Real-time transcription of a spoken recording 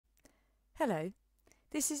Hello,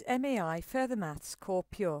 this is MEI Further Maths Core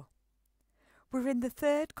Pure. We're in the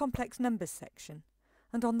third complex numbers section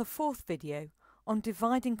and on the fourth video on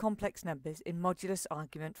dividing complex numbers in modulus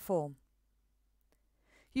argument form.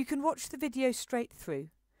 You can watch the video straight through,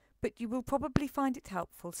 but you will probably find it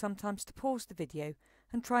helpful sometimes to pause the video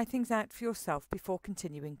and try things out for yourself before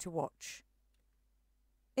continuing to watch.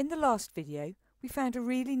 In the last video, we found a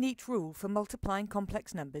really neat rule for multiplying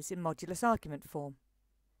complex numbers in modulus argument form.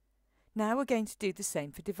 Now we're going to do the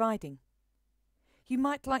same for dividing. You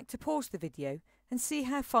might like to pause the video and see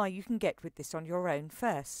how far you can get with this on your own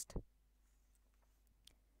first.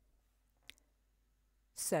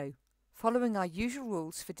 So, following our usual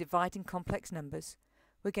rules for dividing complex numbers,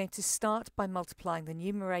 we're going to start by multiplying the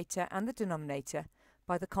numerator and the denominator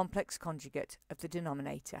by the complex conjugate of the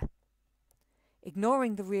denominator.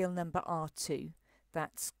 Ignoring the real number r2,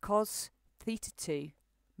 that's cos theta 2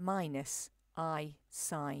 minus I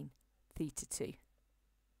sine theta 2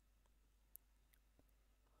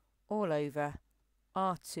 all over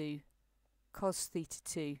r2 cos theta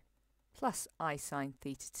 2 plus I sine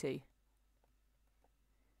theta 2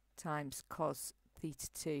 times cos theta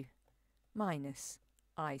 2 minus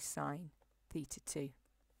I sine theta 2.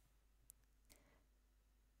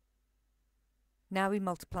 Now we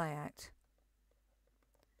multiply out.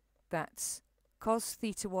 That's cos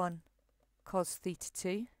theta 1 cos theta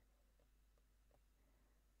 2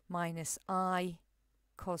 minus I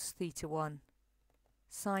cos theta 1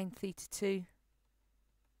 sine theta 2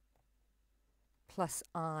 plus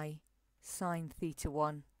I sine theta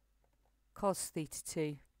 1 cos theta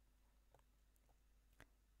 2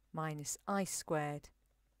 minus I squared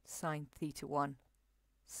sine theta 1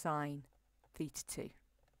 sine theta 2.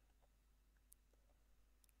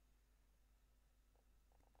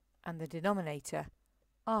 And the denominator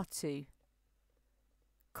r2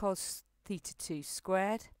 cos theta 2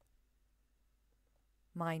 squared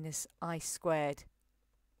minus I squared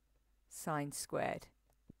sine squared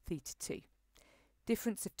theta 2.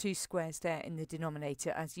 Difference of two squares there in the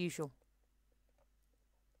denominator as usual.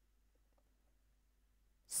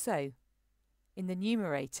 So, in the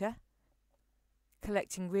numerator,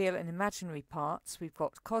 collecting real and imaginary parts, we've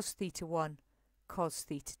got cos theta 1 cos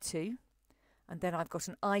theta 2. And then I've got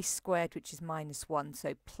an I squared, which is minus 1,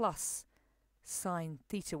 so plus sine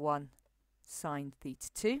theta 1 sine theta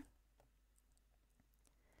 2.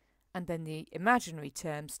 And then the imaginary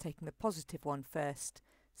terms, taking the positive one first,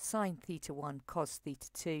 sine theta 1 cos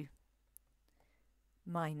theta 2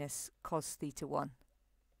 minus cos theta 1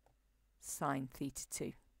 sine theta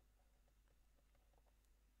 2.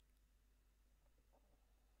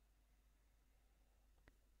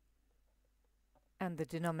 And the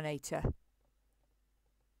denominator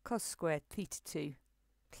cos squared theta 2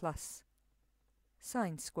 plus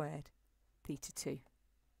sine squared theta 2.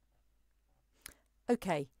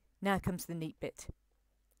 OK, now comes the neat bit.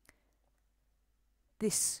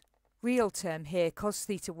 This real term here, cos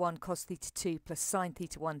theta 1 cos theta 2 plus sine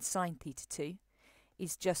theta 1 sine theta 2,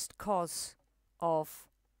 is just cos of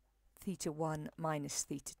theta 1 minus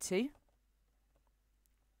theta 2.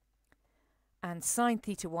 And sine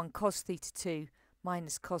theta 1 cos theta 2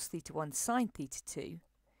 minus cos theta 1 sine theta 2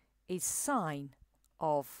 is sine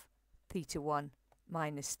of theta 1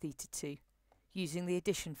 minus theta 2 using the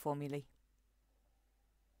addition formulae.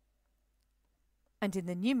 And in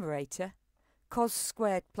the numerator, cos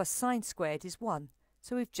squared plus sine squared is 1,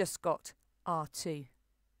 so we've just got r2.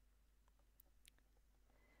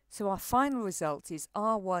 So our final result is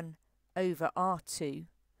r1 over r2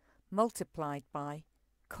 multiplied by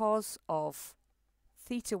cos of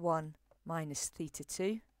theta 1 minus theta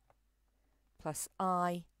 2 plus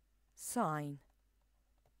I sine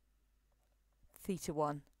theta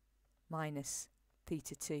 1 minus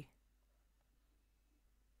theta 2.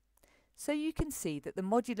 So you can see that the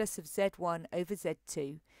modulus of z1 over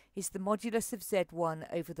z2 is the modulus of z1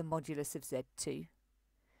 over the modulus of z2,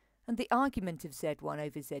 and the argument of z1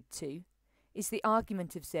 over z2 is the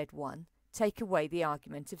argument of z1 take away the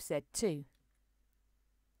argument of z2.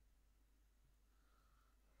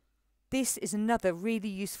 This is another really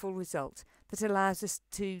useful result that allows us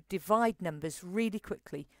to divide numbers really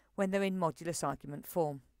quickly when they're in modulus argument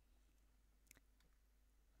form.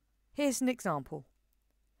 Here's an example.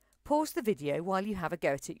 Pause the video while you have a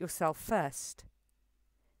go at it yourself first.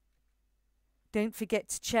 Don't forget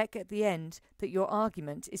to check at the end that your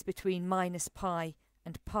argument is between minus pi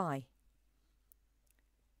and pi.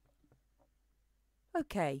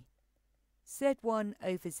 OK, z1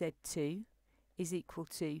 over z2 is equal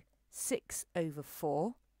to 6 over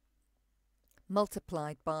 4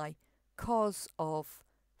 multiplied by cos of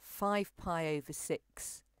 5 pi over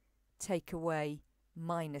 6 take away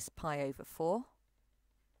minus pi over 4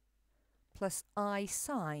 plus I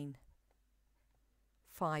sine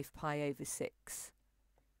 5 pi over 6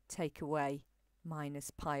 take away minus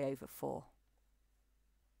pi over 4.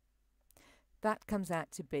 That comes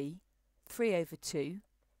out to be 3 over 2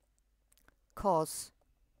 cos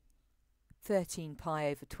 13 pi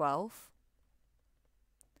over 12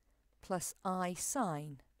 plus I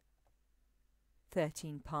sine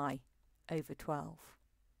 13 pi over 12.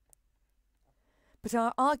 But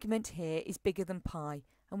our argument here is bigger than pi,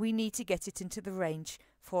 and we need to get it into the range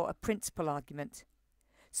for a principal argument.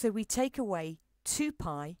 So we take away 2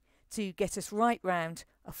 pi to get us right round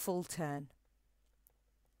a full turn.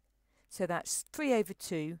 So that's 3 over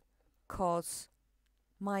 2 cos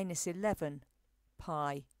minus 11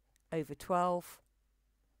 pi over 12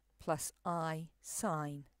 plus I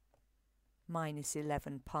sine minus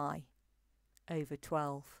 11 pi over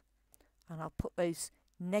 12. And I'll put those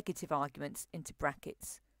negative arguments into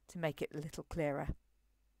brackets to make it a little clearer.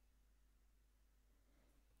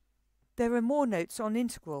 There are more notes on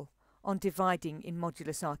integral on dividing in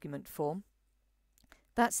modulus argument form.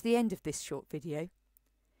 That's the end of this short video.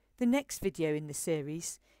 The next video in the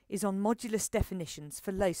series is on modulus definitions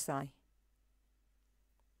for loci.